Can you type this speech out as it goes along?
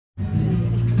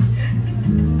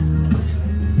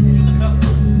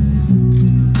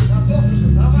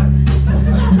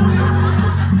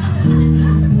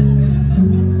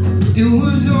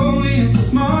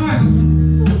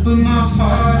my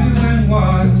heart it went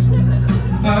wild.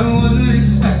 I wasn't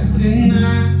expecting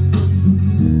that.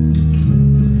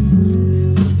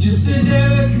 Just a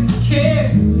delicate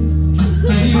kiss,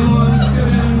 anyone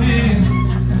could have missed.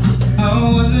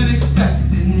 I wasn't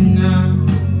expecting that.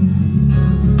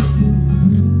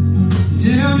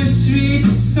 Did I misread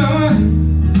the sign?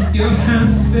 Your hand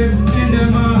slipped into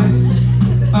mine.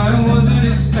 I wasn't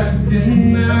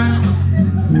expecting that.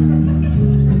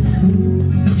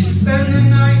 You spent the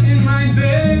night in my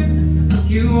bed.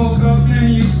 You woke up and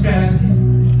you said,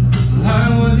 well,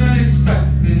 I wasn't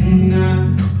expecting that.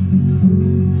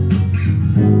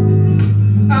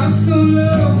 I thought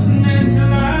love was meant to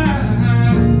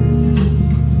last.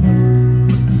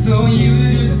 I thought you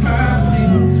were just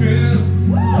passing through.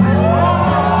 I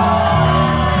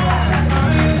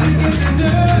didn't get the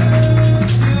nerve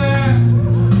to ask,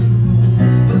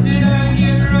 what did I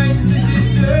get right to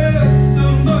deserve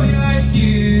somebody like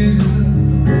you?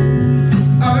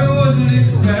 I wasn't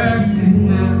expecting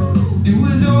that. It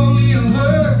was only a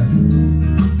word.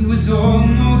 It was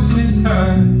almost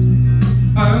misheard.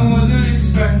 I wasn't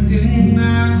expecting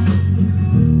that.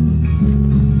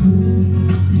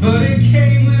 But it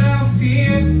came without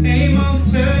fear. A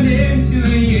month turned into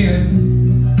a year.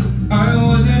 I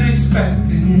wasn't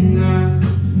expecting that.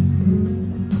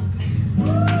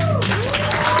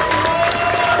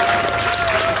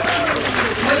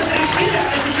 Мы тут решили,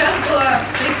 что сейчас была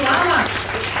реклама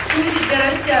студии для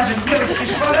растяжек. Девочки,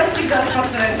 шпагат всегда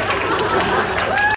спасает.